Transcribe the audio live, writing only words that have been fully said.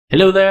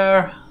Hello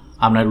there,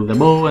 I'm Night with the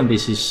Bow and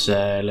this is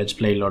Let's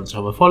Play Lords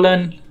of the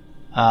Fallen.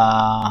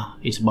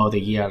 It's about a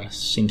year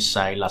since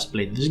I last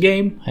played this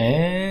game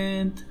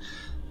and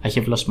I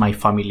have lost my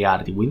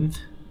familiarity with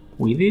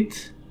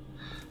it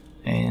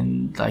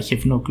and I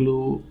have no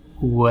clue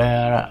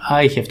where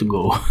I have to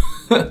go.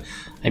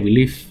 I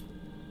believe...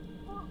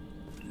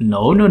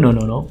 No.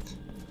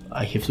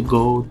 I have to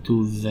go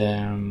to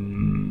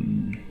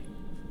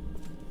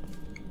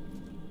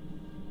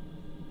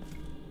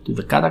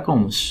the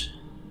catacombs.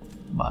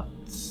 But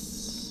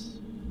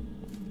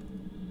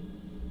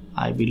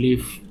I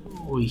believe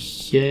we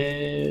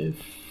have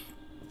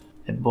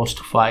a boss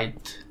to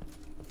fight.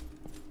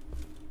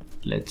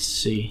 Let's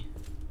see.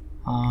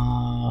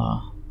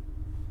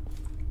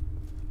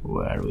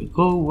 Where we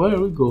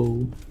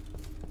go?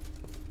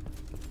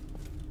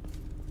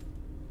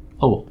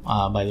 Oh,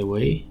 by the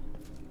way,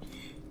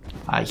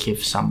 I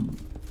have some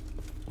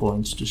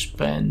points to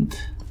spend.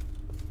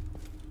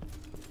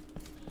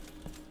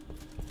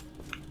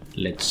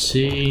 Let's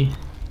see.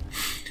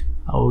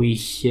 We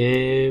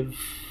have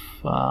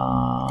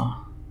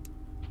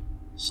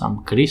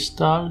some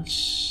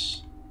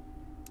crystals.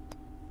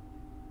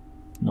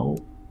 No.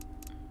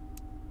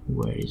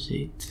 Where is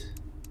it?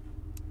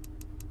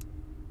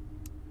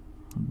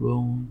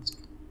 Bones.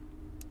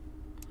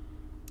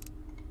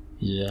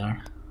 Is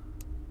there?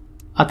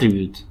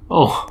 Attribute.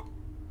 Oh.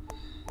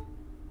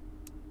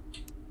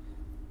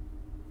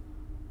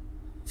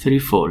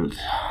 Threefold.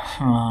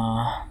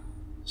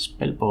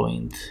 Spell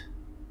point.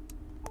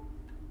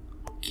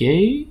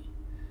 Okay.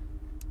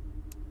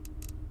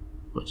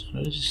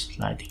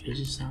 Lightning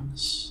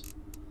resistance.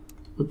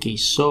 Okay,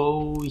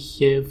 so we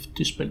have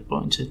 2 spell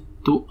points and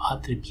 2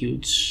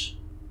 attributes.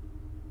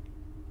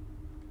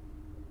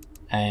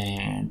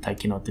 And I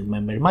cannot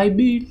remember my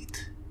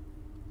build.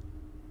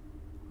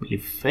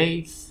 Believe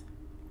faith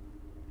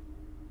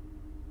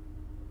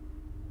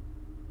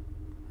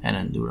and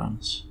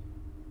endurance.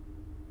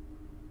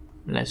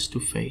 Let's do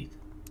faith.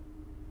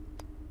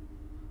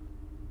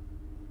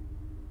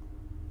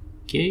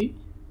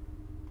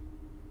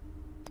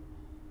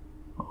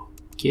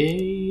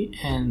 Okay,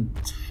 and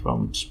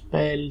from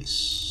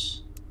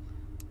spells,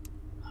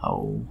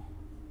 how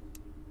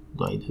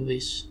do I do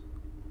this?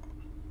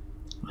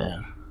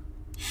 There.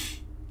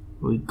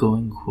 We're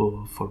going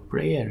for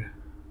prayer.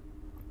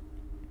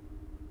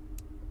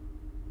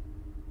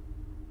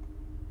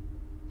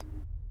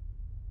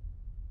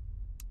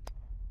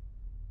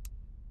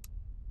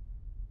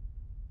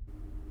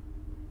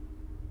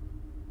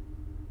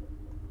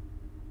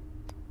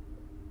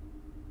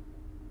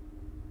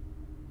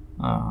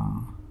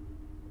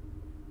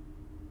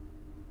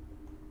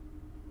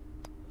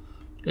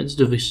 Let's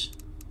do this.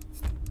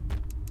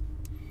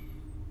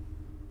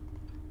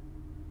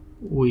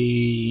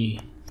 We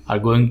are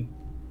going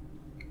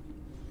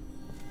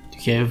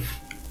to have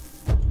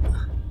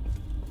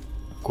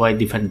quite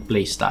different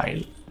play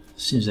style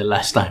since the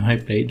last time I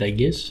played, I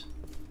guess.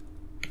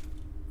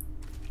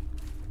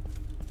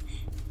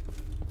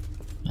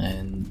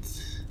 And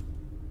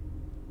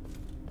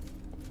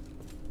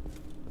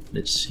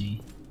let's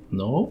see.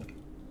 No.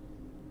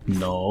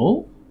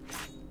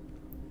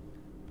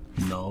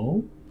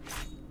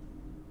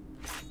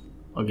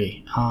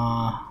 Okay,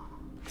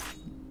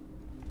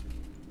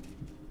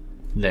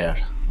 there.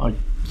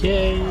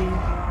 Okay.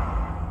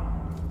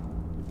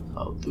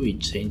 How do we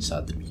change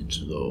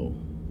attributes though?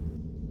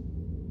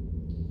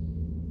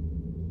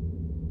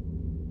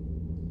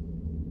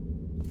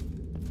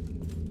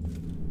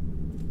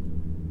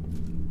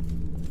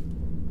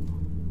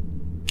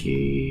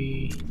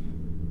 Okay.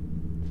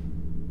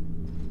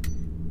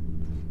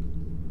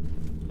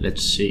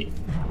 Let's see.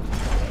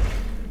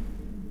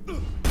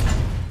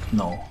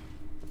 No.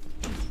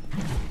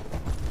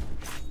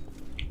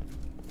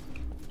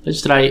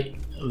 Let's try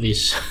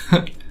this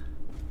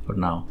for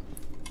now.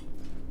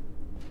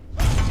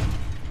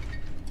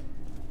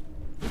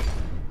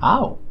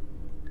 Ow!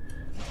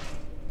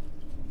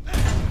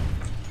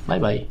 Bye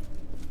bye.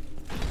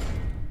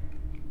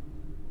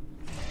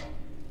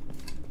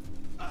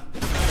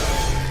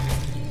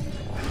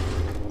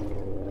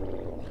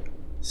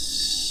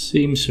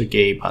 Seems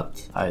okay,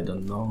 but I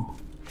don't know.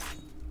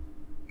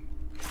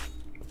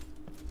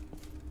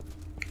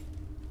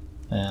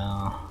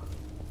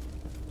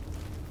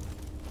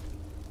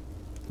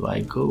 Do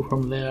I go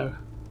from there?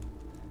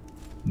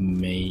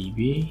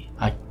 Maybe.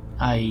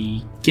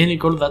 I can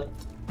recall that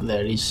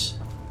there is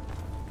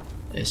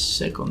a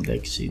second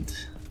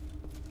exit.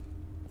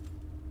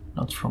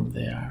 Not from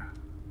there.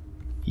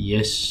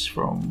 Yes,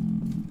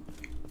 from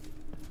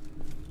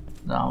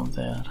down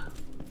there.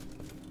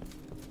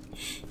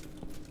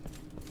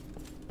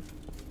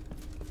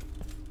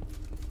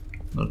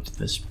 Not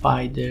the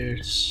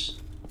spiders.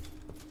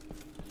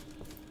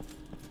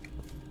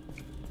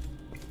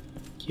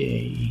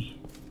 Okay.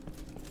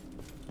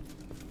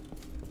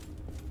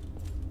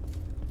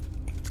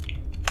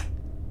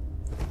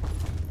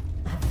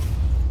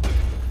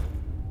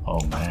 Oh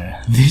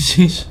man, this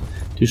is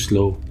too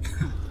slow.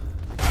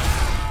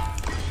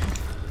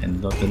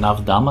 And not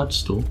enough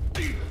damage too.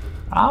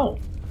 Ow!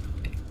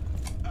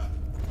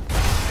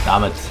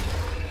 Damn it.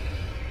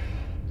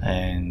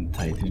 And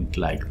I didn't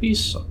like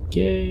this,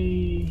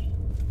 okay.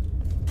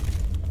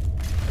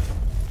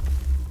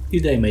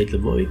 Did I make the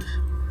void?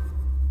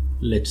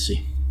 Let's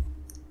see.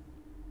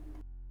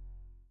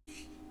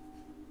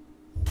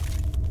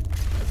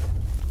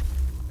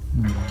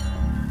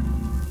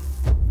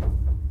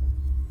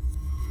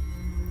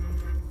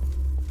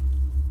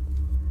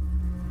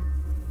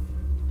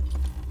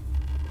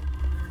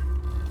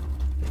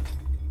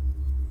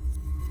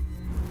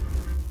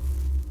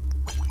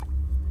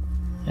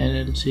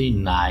 Energy,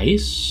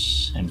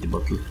 nice. Empty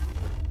bottle.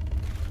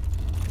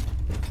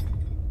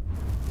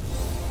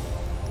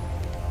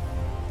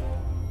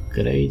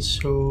 Great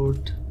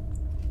sword.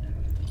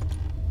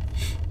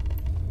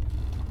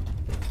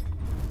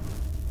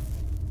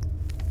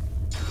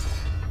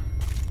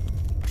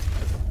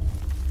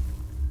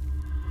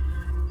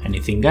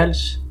 Anything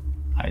else?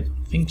 I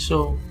don't think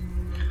so.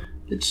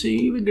 Let's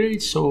see the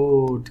great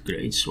sword.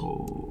 Great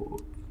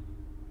sword.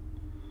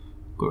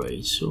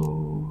 Great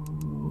sword.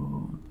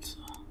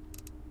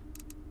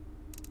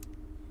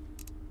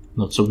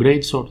 Not so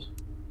great sword.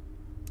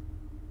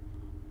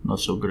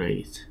 Not so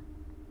great.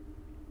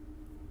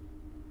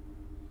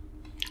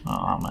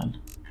 Oh man.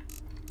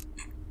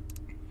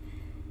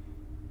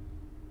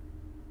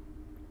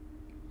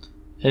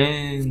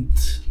 And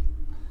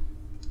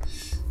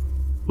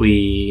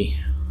we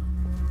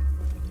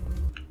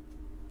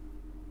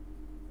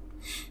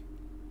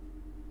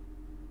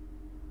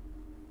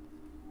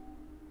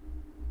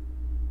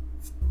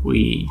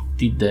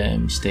did the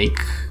mistake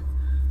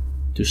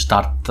to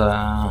start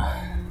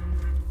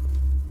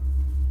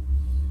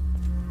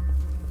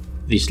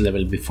this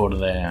level before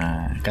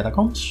the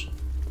catacombs,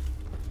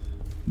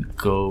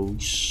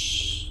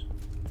 because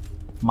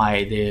my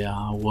idea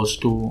was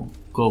to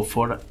go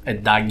for a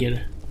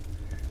dagger.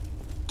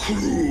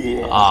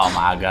 Oh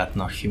my god,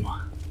 not him.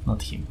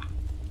 Not him.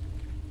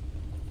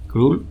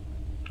 Cruel?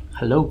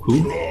 Hello,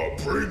 Cruel?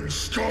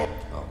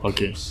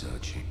 Okay.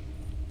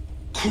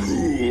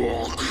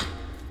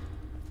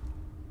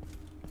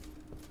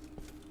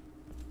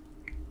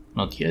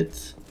 Not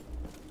yet.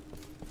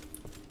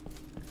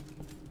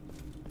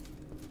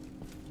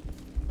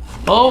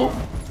 Oh!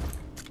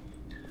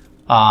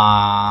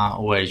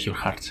 Where is your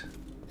heart?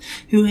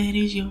 Where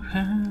is your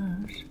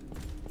heart?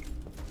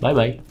 Bye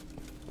bye.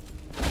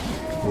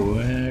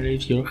 Where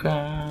is your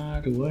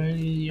heart? Where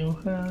is your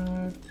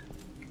heart?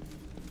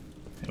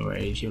 Where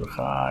is your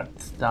heart?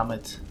 Damn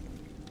it.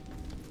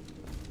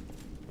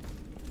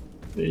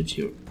 Where is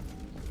your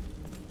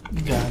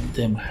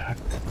goddamn heart?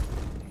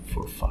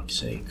 For fuck's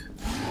sake.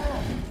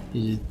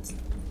 Is it...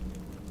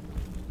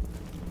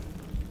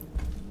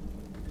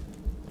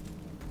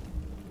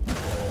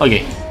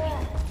 Okay,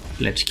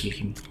 let's kill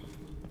him.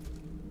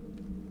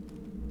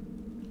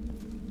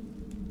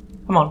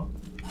 Come on.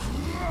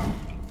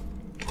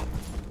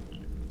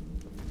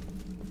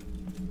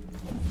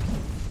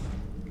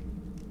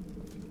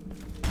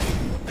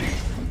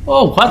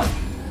 Oh, what?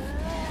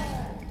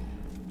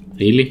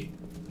 Really?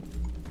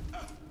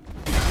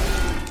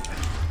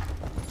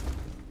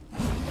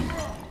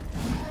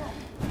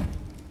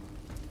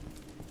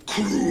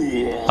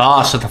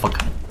 Ah, shut the fuck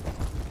up.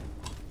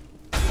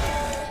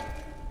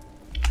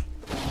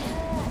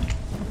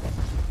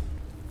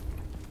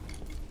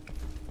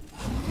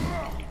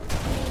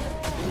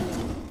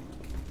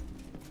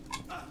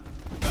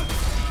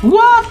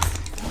 What?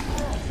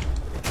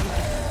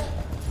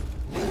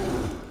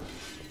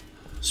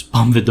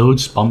 Spam the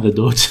dodge, spam the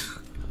dodge.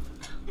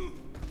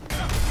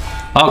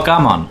 Oh,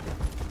 come on.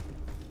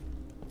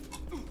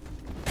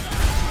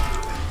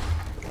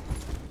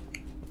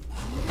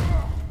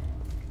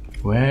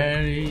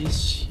 Where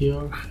is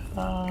your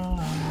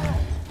heart?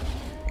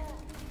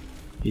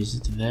 Is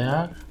it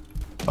there?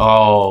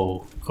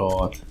 Oh,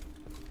 God.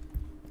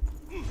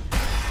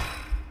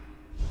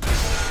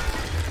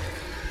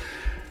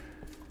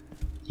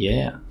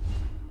 Yeah.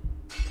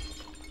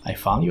 I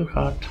found your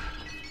heart.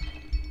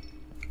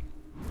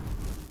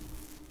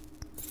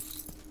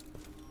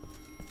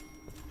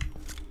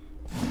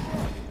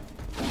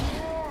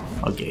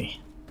 Okay.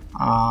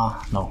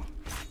 No.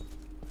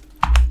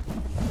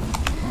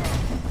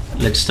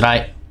 Let's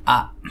try.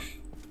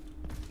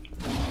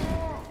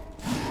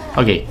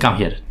 Okay, come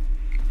here.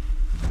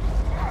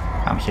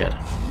 Come here.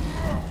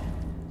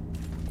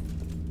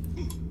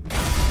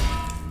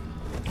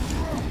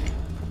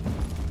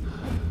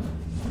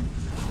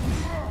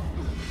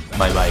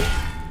 Bye bye.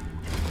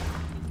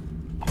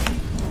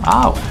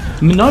 Ow!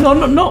 No, no,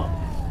 no, no!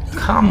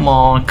 Come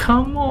on,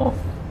 come on.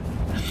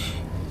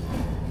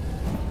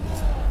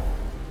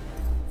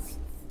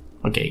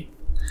 Okay.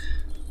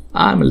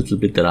 I'm a little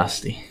bit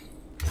rusty.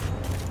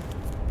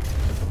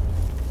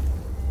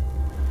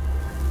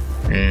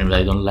 And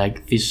I don't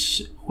like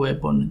this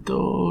weapon at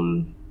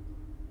all.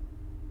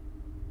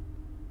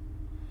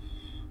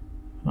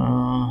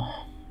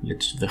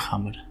 Let's do the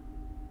hammer.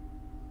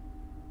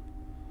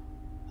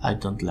 I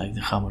don't like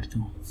the hammer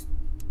too.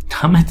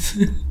 Damn it!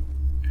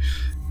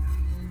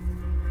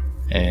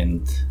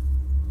 And...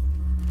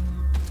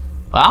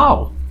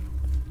 Wow!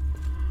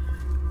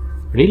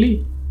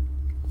 Really?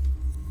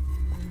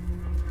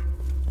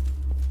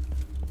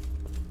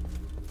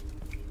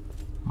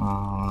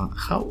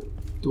 How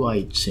do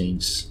I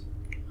change?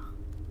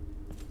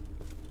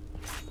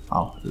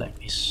 Oh, like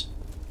this.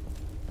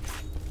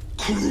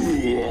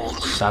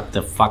 Shut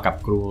the fuck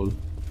up, Cruel.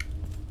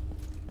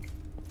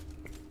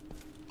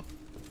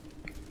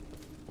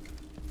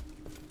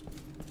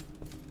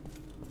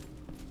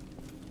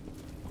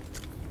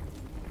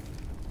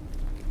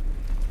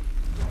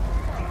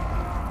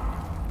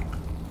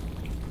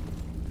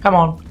 Come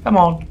on, come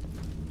on.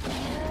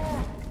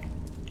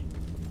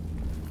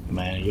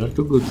 Man, you're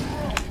too good.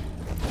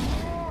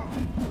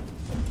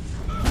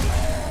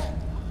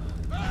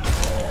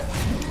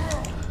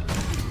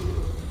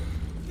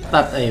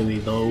 That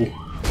AoE though.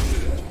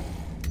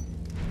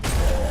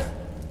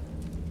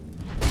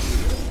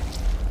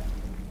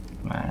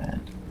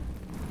 Man.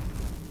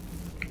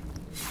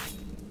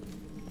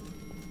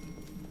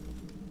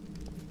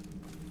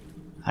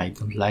 I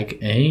don't like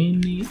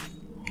any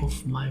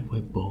of my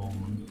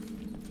weapon.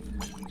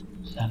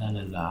 La la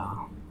la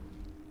la.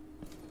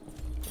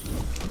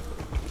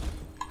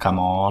 Come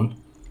on.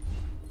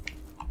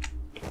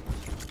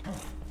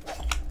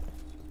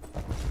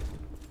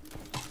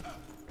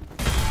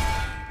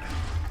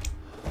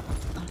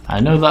 I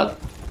know that.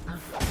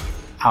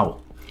 Ow.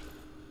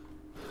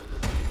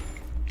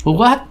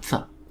 What?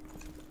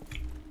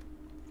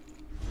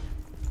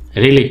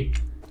 Really?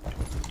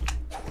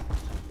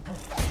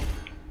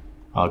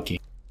 Okay.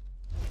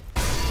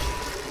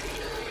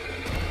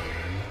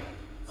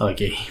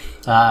 Okay.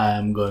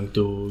 I'm going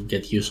to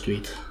get used to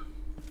it.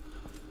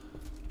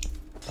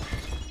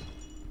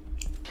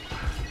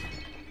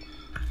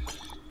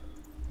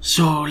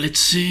 So let's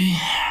see.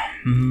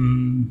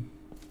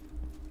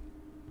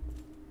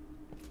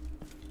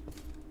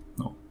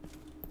 No.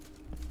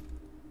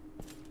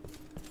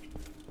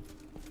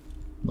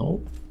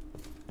 No.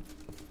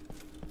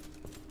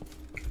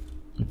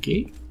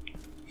 Okay.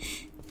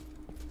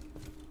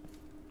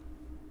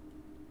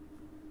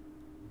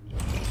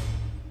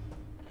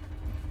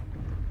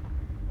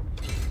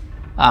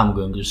 I'm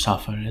going to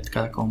suffer at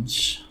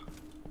catacombs.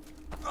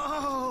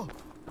 Oh!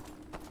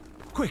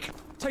 Quick,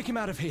 take him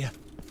out of here.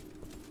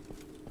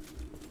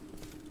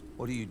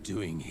 What are you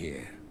doing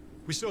here?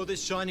 We saw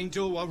this shining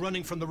door while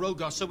running from the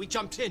Rogar, so we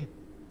jumped in.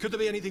 Could there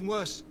be anything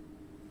worse?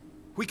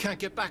 We can't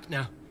get back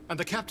now. And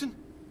the captain?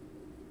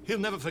 He'll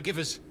never forgive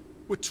us.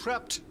 We're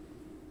trapped.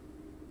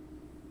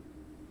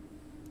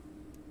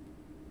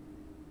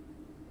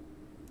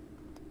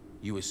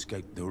 You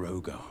escaped the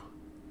Rogar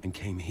and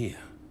came here.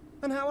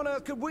 And how on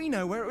earth could we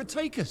know where it would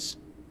take us?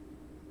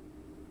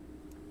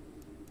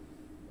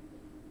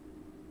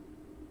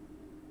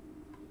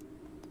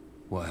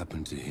 What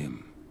happened to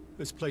him?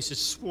 This place is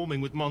swarming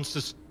with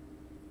monsters.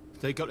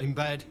 They got him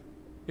bad.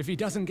 If he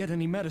doesn't get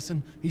any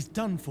medicine, he's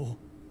done for.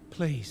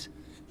 Please,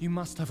 you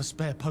must have a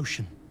spare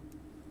potion.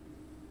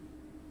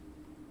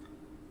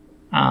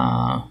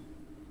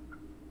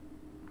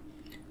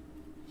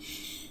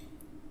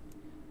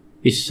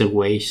 This is a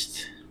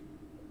waste.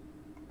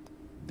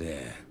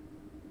 There.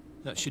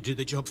 That should do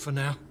the job for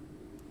now.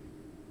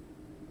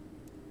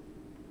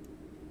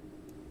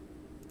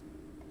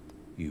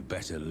 You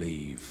better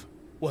leave.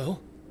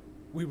 Well,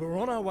 we were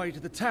on our way to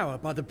the tower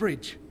by the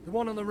bridge, the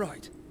one on the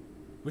right.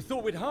 We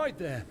thought we'd hide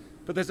there,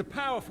 but there's a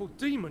powerful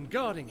demon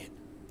guarding it.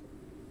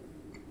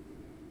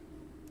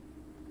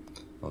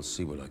 I'll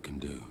see what I can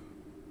do.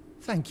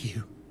 Thank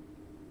you.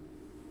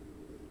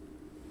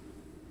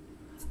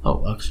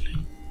 Oh,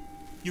 actually.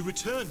 You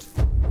returned.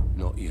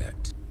 Not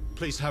yet.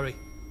 Please hurry.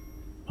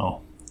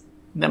 Oh,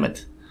 damn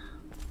it.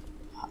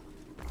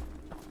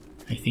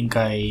 I think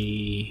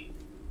I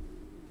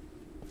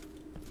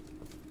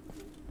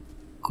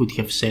could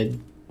have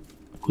said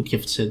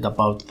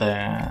about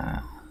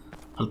the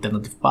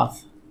alternative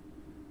path.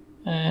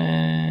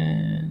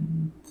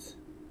 And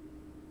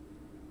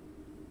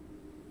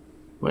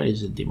where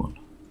is the demon?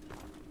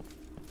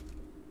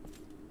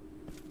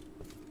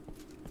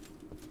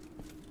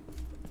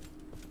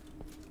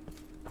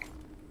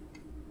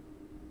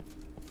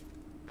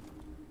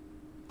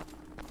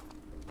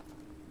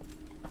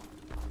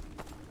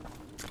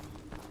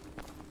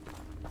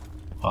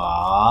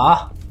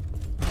 Ah!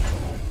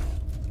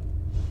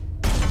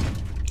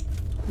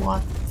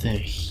 What the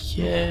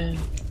hell?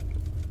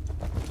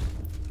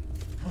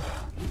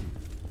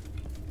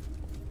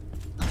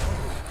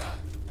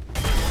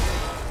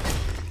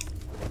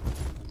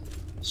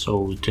 So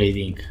we are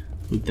trading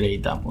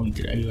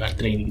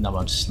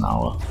damage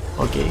now.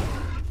 Okay.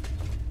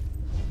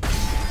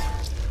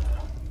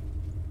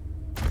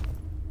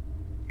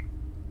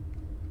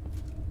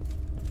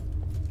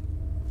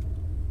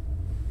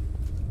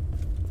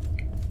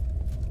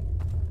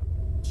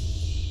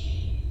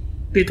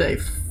 Did I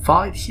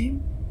fight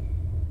him?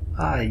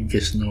 I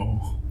guess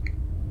no.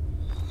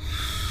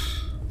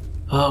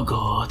 Oh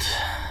god.